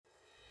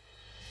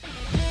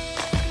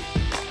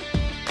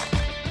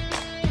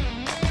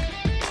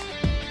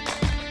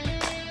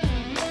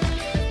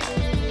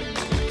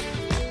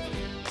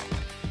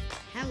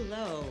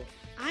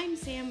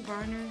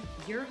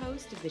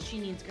host of the She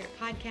Needs Grit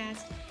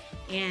podcast,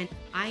 and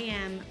I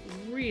am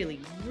really,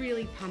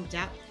 really pumped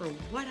up for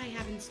what I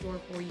have in store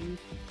for you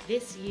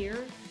this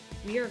year.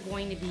 We are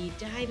going to be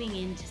diving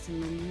into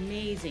some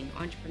amazing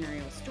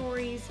entrepreneurial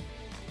stories.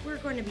 We're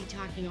going to be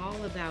talking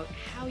all about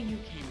how you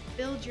can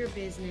build your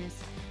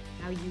business,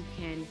 how you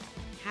can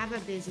have a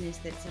business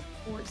that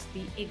supports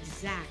the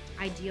exact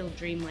ideal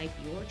dream life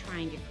you're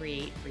trying to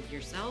create for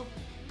yourself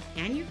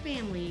and your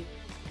family,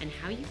 and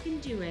how you can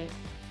do it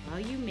while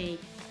you make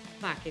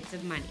buckets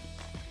of money.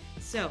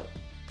 So,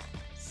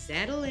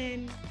 settle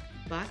in,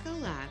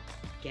 buckle up,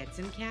 get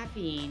some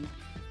caffeine,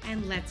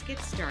 and let's get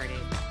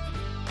started.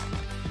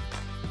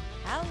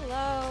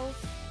 Hello.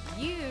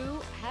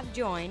 You have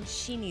joined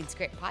She Needs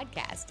Grit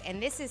podcast,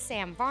 and this is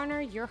Sam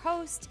Varner, your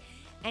host.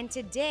 And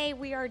today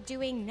we are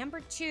doing number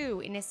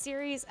 2 in a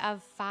series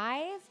of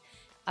 5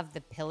 of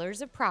the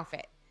pillars of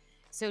profit.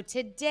 So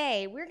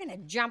today we're going to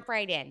jump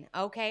right in,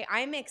 okay?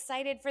 I'm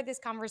excited for this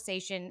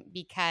conversation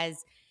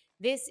because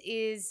this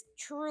is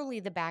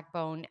truly the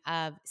backbone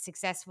of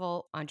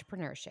successful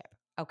entrepreneurship,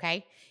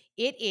 okay?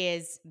 It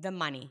is the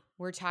money.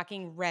 We're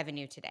talking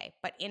revenue today.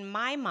 But in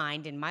my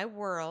mind, in my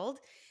world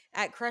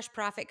at Crush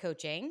Profit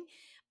Coaching,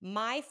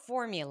 my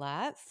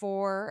formula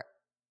for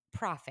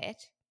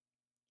profit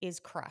is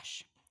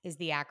CRUSH, is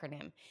the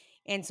acronym.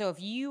 And so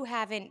if you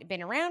haven't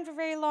been around for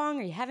very long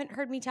or you haven't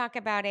heard me talk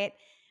about it,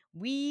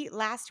 we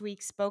last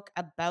week spoke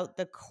about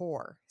the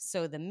core.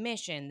 So the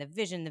mission, the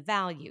vision, the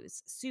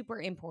values,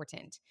 super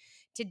important.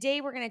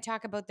 Today we're going to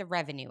talk about the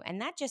revenue, and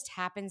that just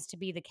happens to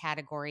be the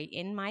category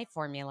in my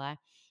formula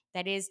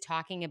that is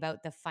talking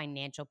about the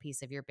financial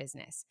piece of your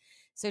business.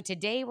 So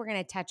today we're going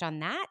to touch on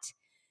that.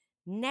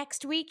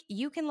 Next week,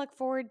 you can look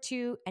forward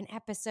to an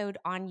episode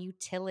on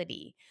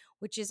utility,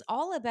 which is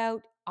all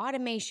about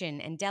automation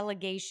and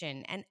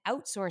delegation and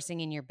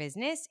outsourcing in your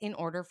business in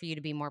order for you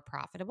to be more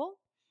profitable.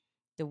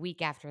 The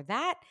week after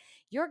that,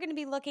 you're going to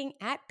be looking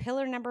at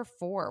pillar number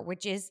 4,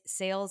 which is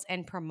sales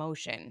and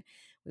promotion.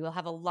 We will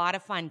have a lot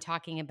of fun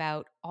talking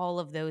about all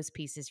of those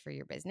pieces for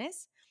your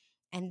business.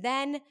 And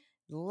then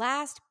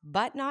last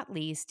but not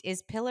least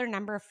is pillar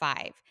number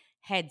 5,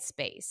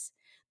 headspace.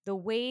 The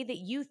way that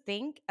you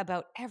think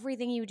about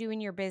everything you do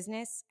in your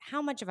business,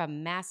 how much of a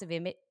massive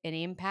an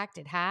impact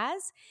it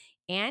has,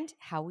 and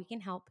how we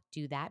can help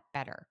do that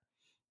better.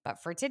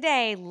 But for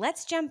today,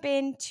 let's jump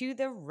into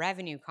the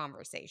revenue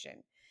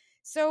conversation.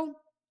 So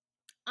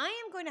I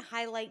am going to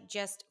highlight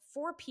just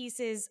 4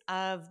 pieces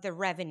of the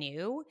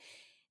revenue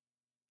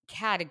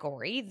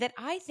category that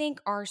I think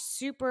are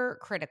super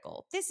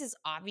critical. This is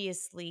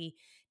obviously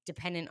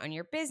dependent on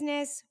your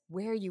business,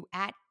 where you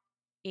at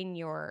in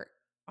your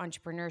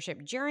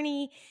entrepreneurship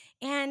journey,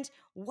 and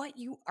what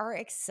you are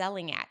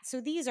excelling at.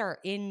 So these are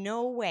in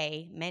no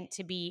way meant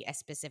to be a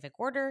specific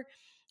order,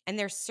 and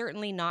they're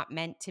certainly not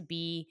meant to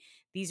be,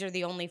 these are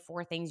the only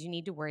 4 things you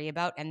need to worry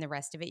about, and the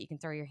rest of it you can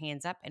throw your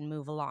hands up and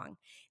move along.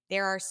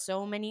 There are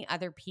so many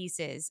other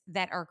pieces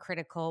that are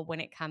critical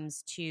when it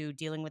comes to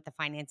dealing with the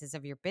finances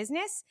of your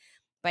business.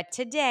 But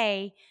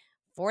today,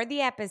 for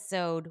the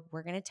episode,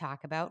 we're going to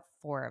talk about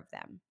 4 of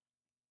them.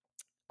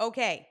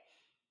 Okay.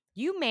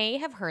 You may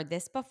have heard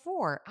this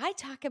before. I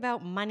talk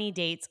about money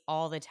dates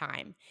all the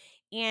time,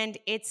 and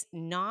it's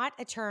not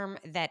a term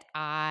that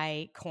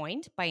I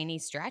coined by any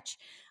stretch.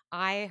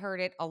 I heard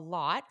it a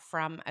lot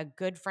from a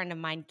good friend of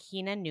mine,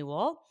 Keena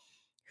Newell,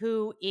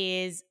 who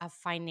is a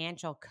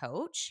financial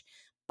coach.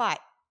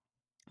 But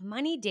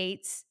money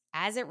dates,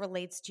 as it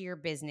relates to your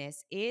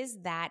business,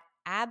 is that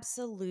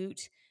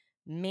absolute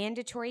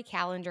mandatory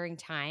calendaring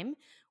time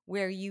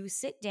where you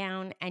sit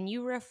down and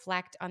you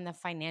reflect on the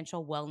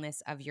financial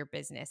wellness of your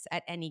business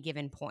at any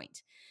given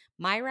point.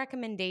 My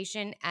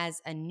recommendation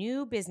as a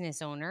new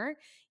business owner,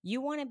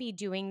 you want to be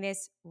doing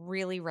this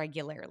really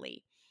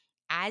regularly.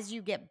 As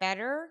you get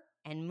better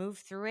and move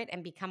through it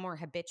and become more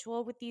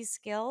habitual with these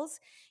skills,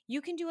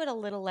 you can do it a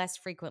little less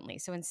frequently.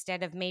 So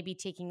instead of maybe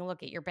taking a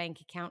look at your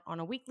bank account on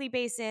a weekly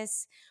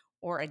basis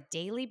or a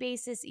daily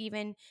basis,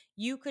 even,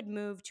 you could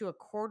move to a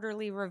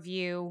quarterly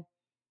review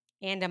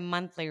and a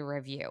monthly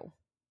review.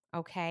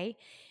 Okay.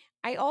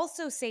 I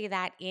also say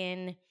that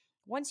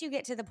once you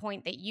get to the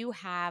point that you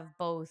have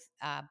both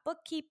a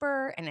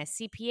bookkeeper and a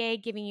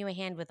CPA giving you a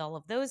hand with all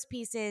of those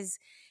pieces,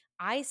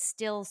 I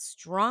still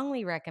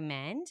strongly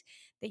recommend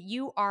that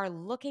you are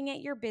looking at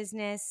your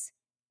business,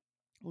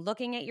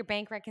 looking at your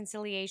bank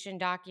reconciliation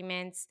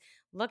documents,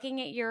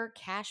 looking at your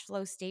cash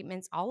flow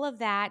statements, all of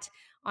that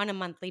on a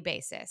monthly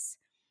basis.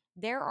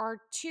 There are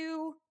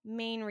 2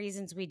 main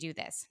reasons we do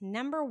this.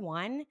 Number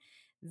 1,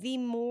 the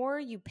more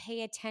you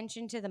pay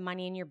attention to the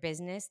money in your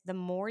business, the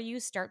more you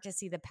start to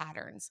see the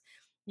patterns.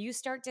 You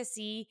start to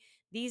see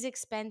these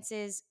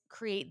expenses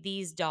create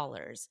these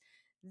dollars.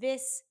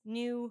 This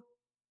new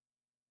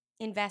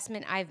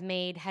investment I've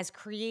made has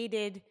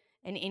created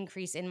an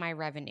increase in my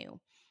revenue.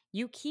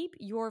 You keep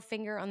your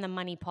finger on the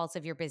money pulse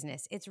of your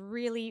business. It's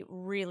really,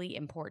 really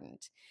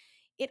important.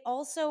 It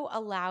also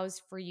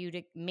allows for you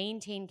to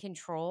maintain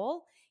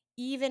control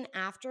even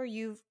after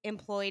you've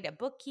employed a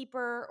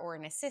bookkeeper or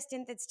an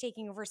assistant that's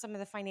taking over some of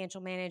the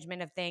financial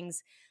management of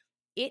things.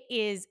 It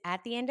is,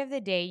 at the end of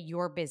the day,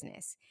 your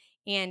business.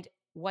 And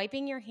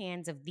wiping your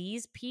hands of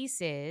these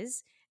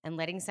pieces and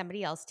letting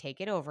somebody else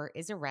take it over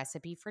is a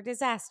recipe for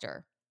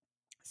disaster.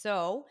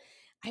 So,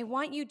 I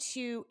want you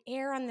to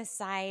err on the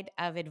side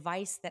of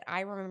advice that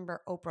I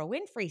remember Oprah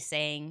Winfrey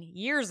saying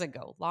years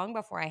ago, long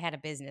before I had a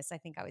business. I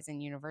think I was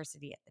in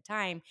university at the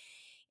time.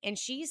 And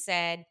she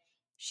said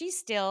she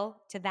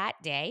still, to that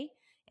day,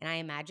 and I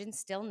imagine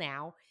still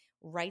now,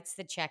 writes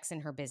the checks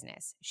in her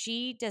business.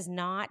 She does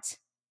not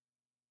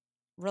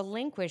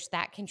relinquish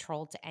that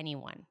control to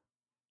anyone.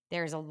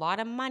 There's a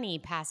lot of money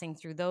passing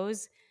through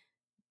those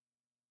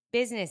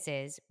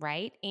businesses,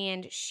 right?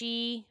 And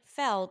she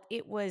felt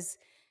it was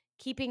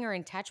keeping her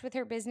in touch with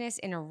her business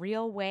in a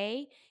real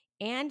way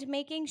and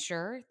making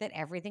sure that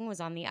everything was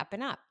on the up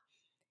and up.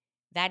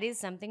 That is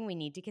something we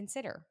need to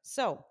consider.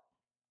 So,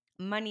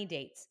 money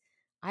dates.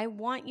 I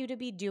want you to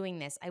be doing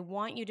this. I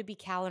want you to be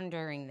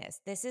calendaring this.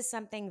 This is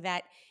something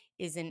that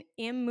is an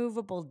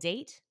immovable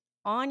date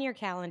on your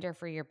calendar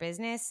for your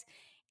business,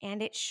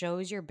 and it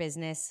shows your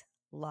business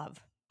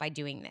love by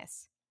doing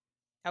this.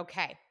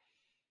 Okay.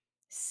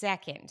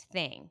 Second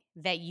thing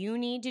that you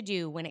need to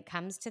do when it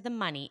comes to the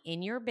money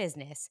in your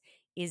business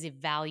is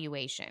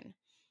evaluation.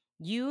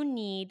 You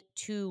need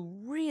to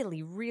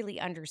really, really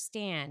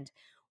understand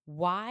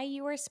why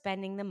you are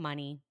spending the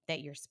money that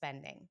you're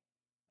spending.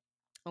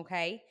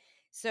 Okay.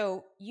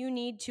 So you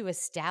need to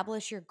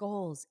establish your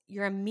goals,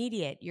 your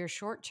immediate, your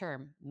short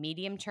term,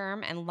 medium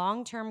term, and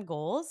long term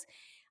goals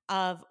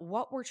of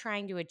what we're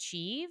trying to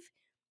achieve,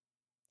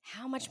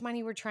 how much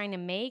money we're trying to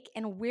make,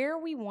 and where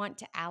we want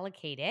to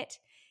allocate it,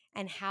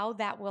 and how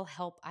that will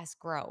help us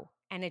grow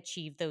and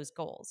achieve those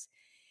goals.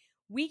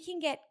 We can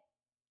get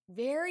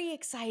very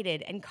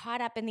excited and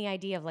caught up in the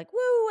idea of like, woo,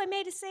 I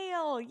made a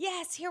sale.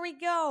 Yes, here we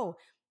go.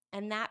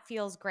 And that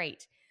feels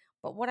great.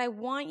 But what I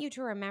want you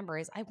to remember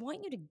is I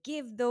want you to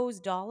give those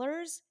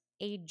dollars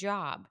a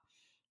job.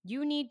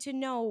 You need to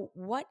know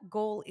what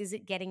goal is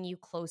it getting you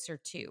closer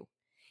to.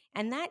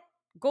 And that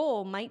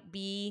goal might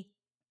be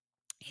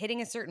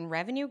hitting a certain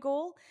revenue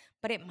goal,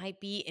 but it might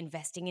be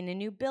investing in a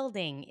new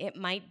building. It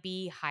might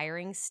be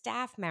hiring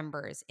staff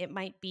members. It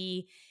might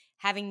be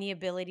having the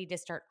ability to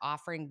start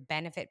offering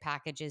benefit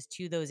packages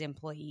to those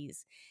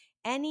employees.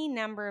 Any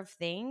number of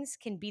things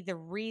can be the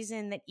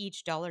reason that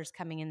each dollar is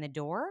coming in the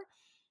door,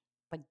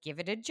 but give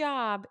it a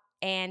job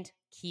and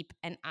keep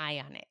an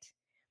eye on it.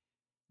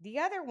 The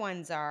other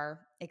ones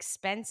are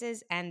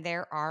expenses and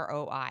their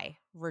ROI,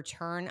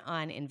 return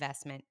on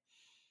investment.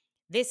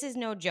 This is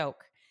no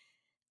joke.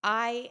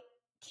 I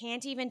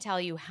can't even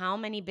tell you how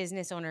many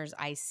business owners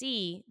I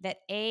see that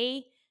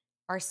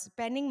are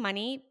spending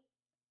money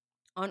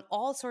on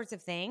all sorts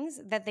of things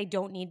that they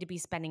don't need to be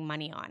spending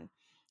money on.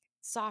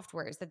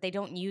 Softwares that they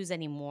don't use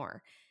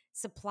anymore,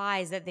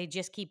 supplies that they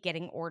just keep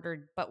getting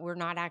ordered but we're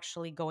not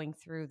actually going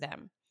through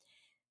them.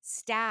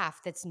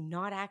 Staff that's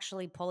not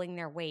actually pulling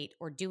their weight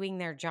or doing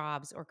their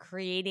jobs or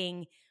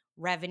creating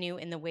revenue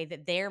in the way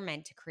that they're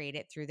meant to create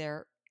it through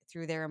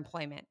their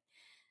employment.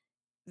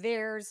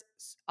 There's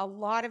a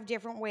lot of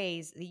different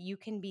ways that you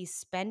can be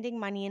spending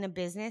money in a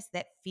business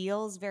that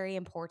feels very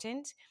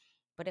important.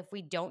 But if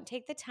we don't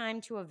take the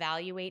time to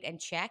evaluate and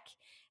check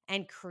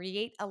and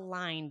create a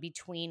line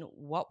between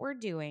what we're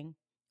doing,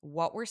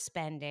 what we're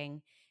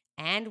spending,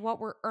 and what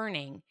we're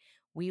earning,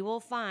 we will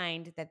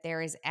find that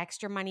there is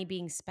extra money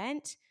being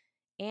spent.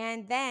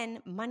 And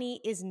then money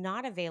is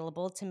not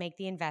available to make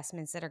the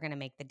investments that are going to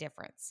make the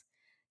difference.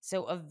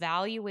 So,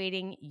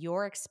 evaluating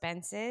your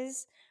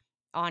expenses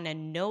on a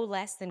no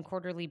less than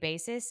quarterly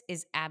basis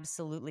is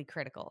absolutely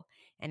critical.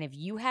 And if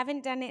you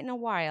haven't done it in a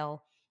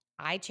while,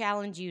 I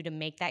challenge you to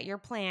make that your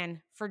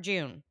plan for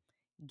June.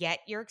 Get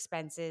your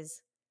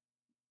expenses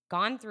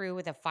gone through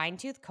with a fine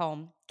tooth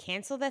comb,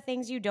 cancel the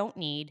things you don't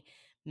need,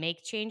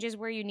 make changes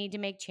where you need to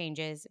make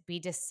changes, be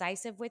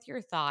decisive with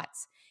your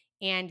thoughts,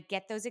 and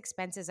get those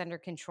expenses under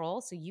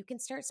control so you can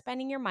start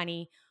spending your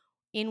money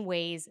in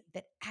ways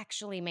that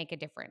actually make a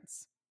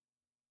difference.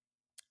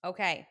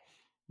 Okay,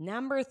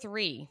 number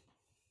 3.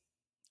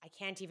 I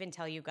can't even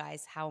tell you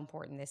guys how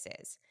important this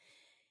is.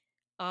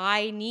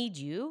 I need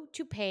you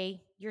to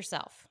pay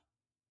yourself.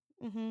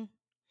 hmm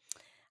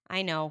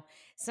I know.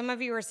 Some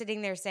of you are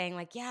sitting there saying,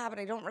 like, yeah, but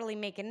I don't really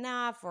make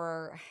enough,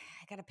 or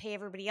I got to pay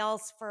everybody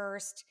else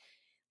first.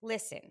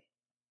 Listen,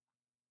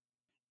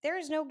 there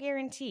is no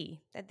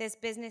guarantee that this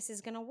business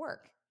is going to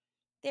work.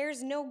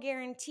 There's no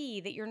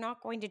guarantee that you're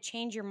not going to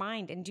change your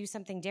mind and do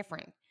something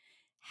different.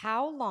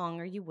 How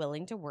long are you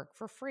willing to work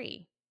for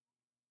free?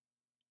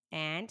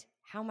 And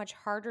how much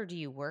harder do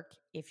you work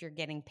if you're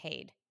getting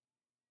paid?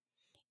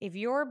 If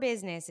your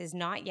business is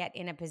not yet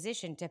in a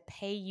position to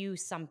pay you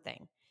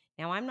something,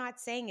 now I'm not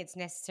saying it's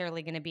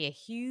necessarily going to be a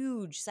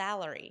huge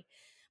salary,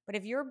 but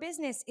if your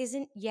business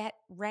isn't yet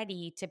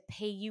ready to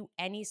pay you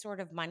any sort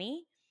of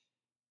money,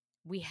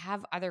 we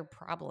have other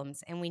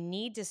problems and we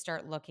need to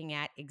start looking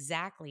at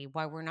exactly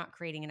why we're not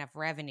creating enough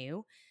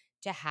revenue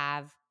to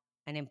have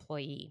an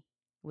employee,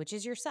 which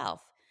is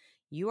yourself.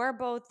 You are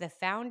both the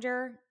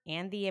founder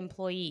and the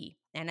employee.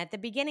 And at the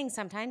beginning,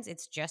 sometimes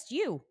it's just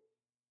you.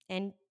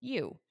 and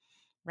you,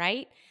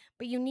 right?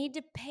 But you need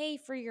to pay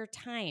for your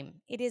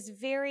time. It is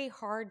very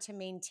hard to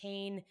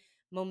maintain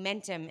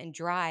momentum and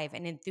drive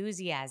and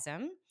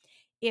enthusiasm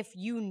if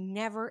you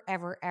never,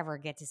 ever, ever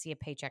get to see a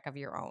paycheck of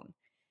your own.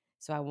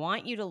 So I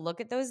want you to look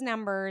at those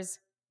numbers,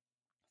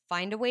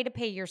 find a way to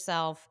pay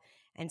yourself,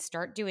 and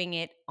start doing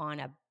it on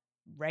a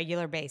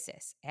regular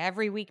basis.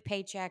 Every week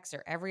paychecks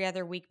or every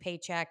other week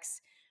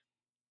paychecks.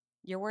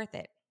 You're worth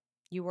it.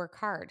 You work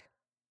hard.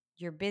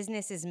 Your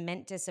business is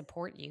meant to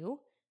support you.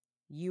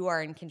 You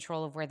are in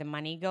control of where the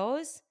money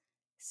goes.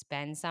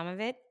 Spend some of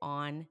it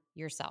on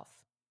yourself.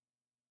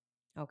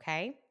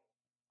 Okay?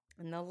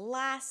 And the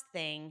last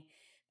thing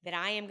that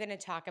I am going to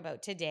talk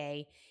about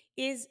today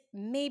is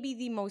maybe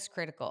the most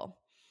critical.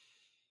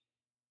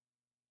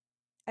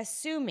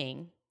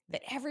 Assuming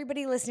that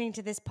everybody listening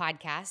to this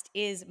podcast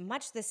is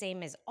much the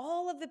same as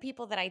all of the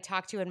people that I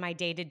talk to in my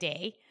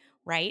day-to-day,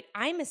 right?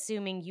 I'm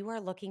assuming you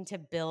are looking to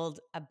build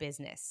a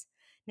business.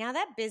 Now,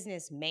 that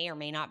business may or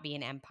may not be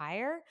an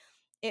empire.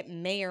 It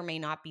may or may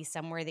not be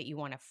somewhere that you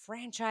want to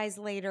franchise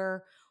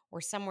later, or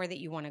somewhere that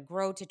you want to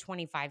grow to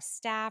 25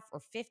 staff or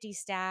 50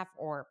 staff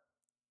or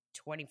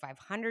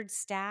 2,500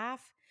 staff,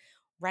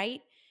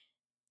 right?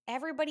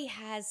 Everybody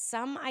has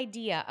some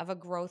idea of a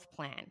growth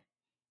plan.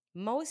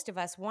 Most of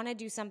us want to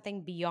do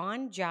something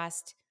beyond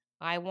just,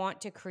 I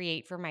want to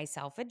create for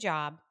myself a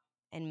job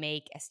and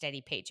make a steady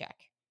paycheck.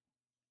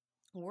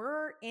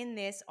 We're in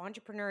this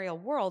entrepreneurial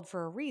world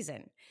for a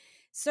reason.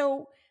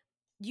 So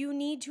you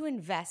need to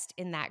invest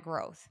in that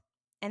growth.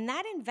 And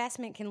that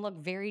investment can look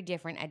very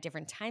different at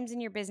different times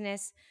in your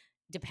business,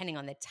 depending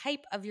on the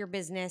type of your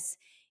business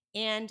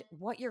and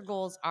what your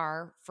goals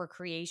are for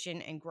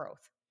creation and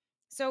growth.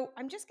 So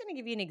I'm just going to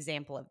give you an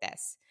example of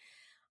this.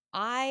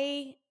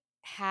 I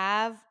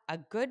have a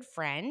good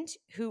friend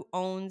who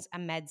owns a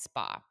med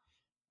spa.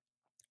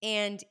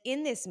 And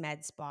in this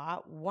med spa,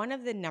 one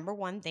of the number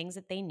one things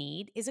that they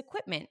need is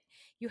equipment.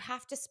 You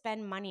have to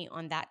spend money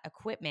on that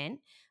equipment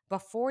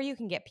before you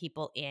can get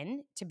people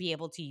in to be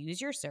able to use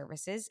your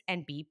services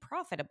and be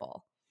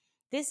profitable.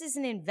 This is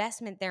an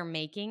investment they're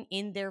making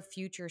in their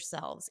future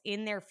selves,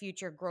 in their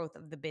future growth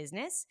of the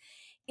business.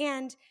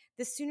 And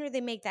the sooner they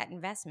make that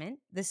investment,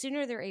 the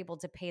sooner they're able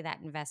to pay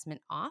that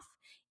investment off.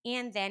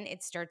 And then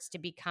it starts to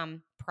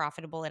become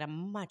profitable at a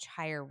much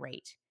higher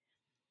rate.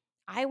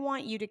 I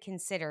want you to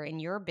consider in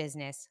your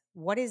business,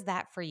 what is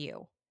that for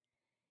you?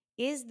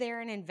 Is there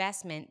an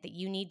investment that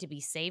you need to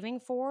be saving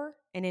for?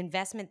 An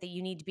investment that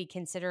you need to be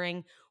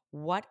considering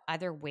what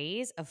other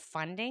ways of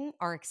funding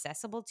are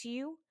accessible to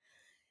you?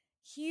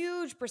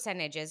 Huge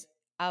percentages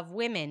of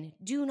women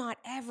do not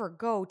ever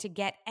go to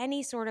get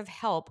any sort of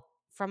help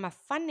from a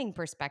funding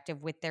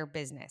perspective with their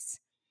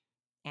business.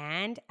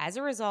 And as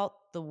a result,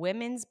 the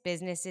women's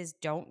businesses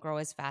don't grow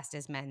as fast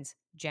as men's,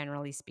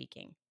 generally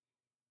speaking.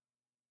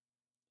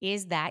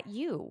 Is that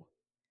you?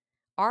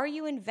 Are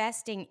you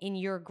investing in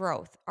your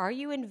growth? Are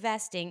you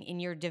investing in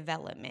your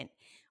development?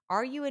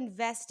 Are you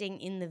investing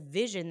in the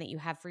vision that you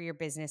have for your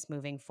business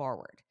moving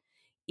forward?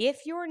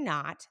 If you're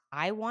not,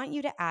 I want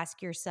you to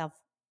ask yourself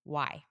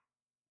why.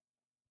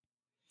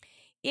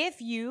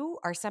 If you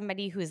are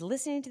somebody who is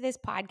listening to this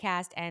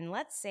podcast, and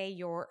let's say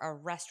you're a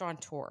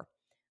restaurateur,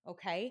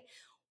 okay?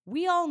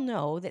 We all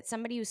know that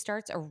somebody who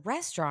starts a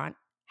restaurant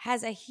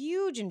has a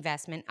huge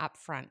investment up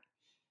front.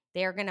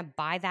 They are going to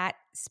buy that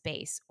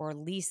space or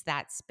lease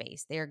that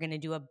space. They are going to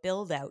do a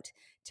build out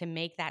to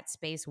make that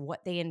space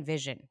what they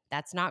envision.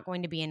 That's not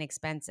going to be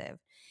inexpensive.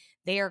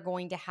 They are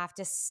going to have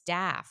to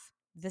staff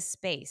the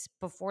space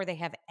before they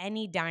have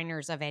any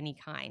diners of any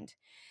kind.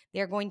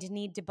 They're going to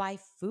need to buy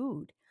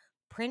food,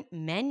 print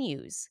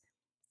menus,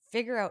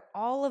 figure out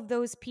all of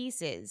those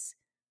pieces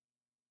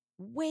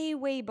way,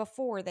 way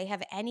before they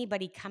have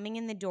anybody coming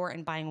in the door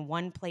and buying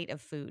one plate of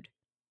food.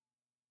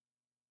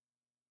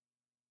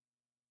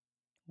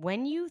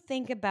 When you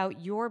think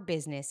about your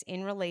business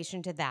in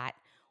relation to that,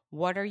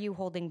 what are you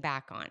holding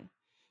back on?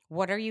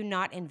 What are you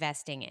not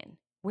investing in?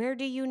 Where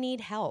do you need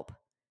help?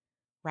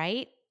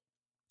 Right?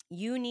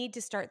 You need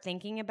to start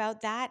thinking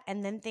about that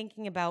and then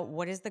thinking about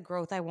what is the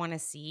growth I want to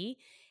see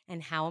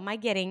and how am I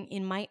getting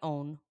in my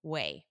own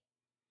way?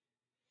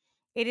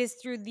 It is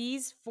through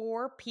these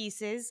 4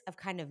 pieces of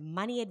kind of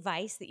money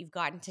advice that you've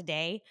gotten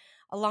today,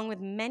 along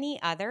with many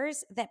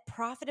others, that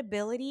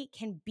profitability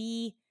can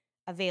be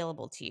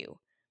available to you.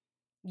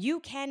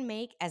 You can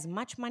make as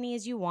much money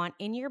as you want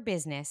in your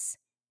business,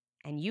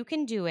 and you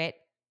can do it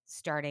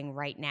starting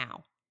right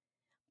now.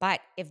 But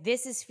if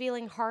this is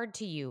feeling hard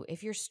to you,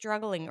 if you're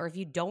struggling, or if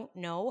you don't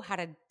know how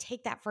to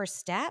take that first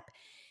step,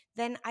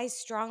 then I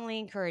strongly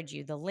encourage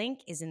you. The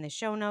link is in the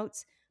show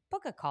notes.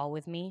 Book a call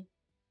with me.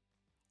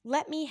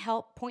 Let me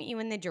help point you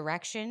in the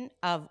direction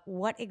of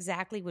what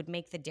exactly would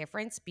make the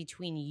difference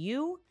between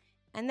you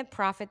and the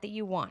profit that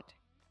you want.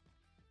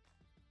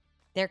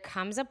 There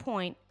comes a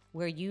point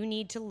where you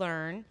need to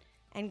learn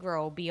and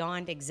grow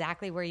beyond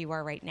exactly where you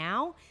are right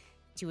now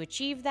to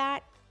achieve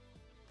that.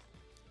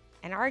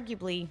 And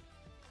arguably,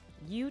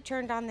 you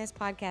turned on this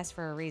podcast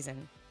for a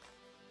reason.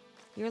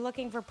 You're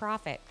looking for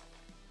profit.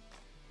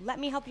 Let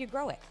me help you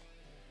grow it.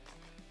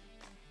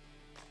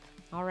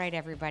 All right,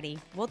 everybody.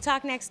 We'll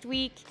talk next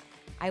week.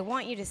 I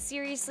want you to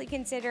seriously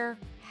consider,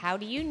 how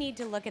do you need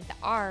to look at the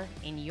R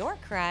in your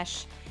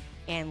crush?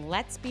 And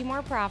let's be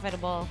more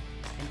profitable.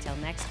 Until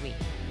next week.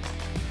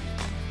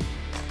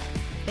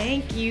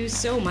 Thank you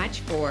so much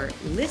for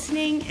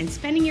listening and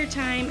spending your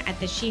time at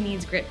the She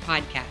Needs Grit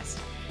podcast.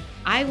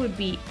 I would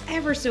be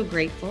ever so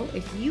grateful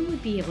if you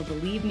would be able to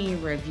leave me a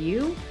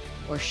review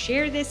or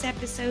share this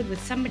episode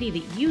with somebody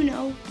that you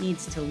know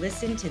needs to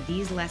listen to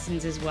these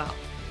lessons as well.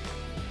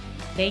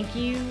 Thank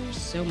you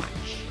so much.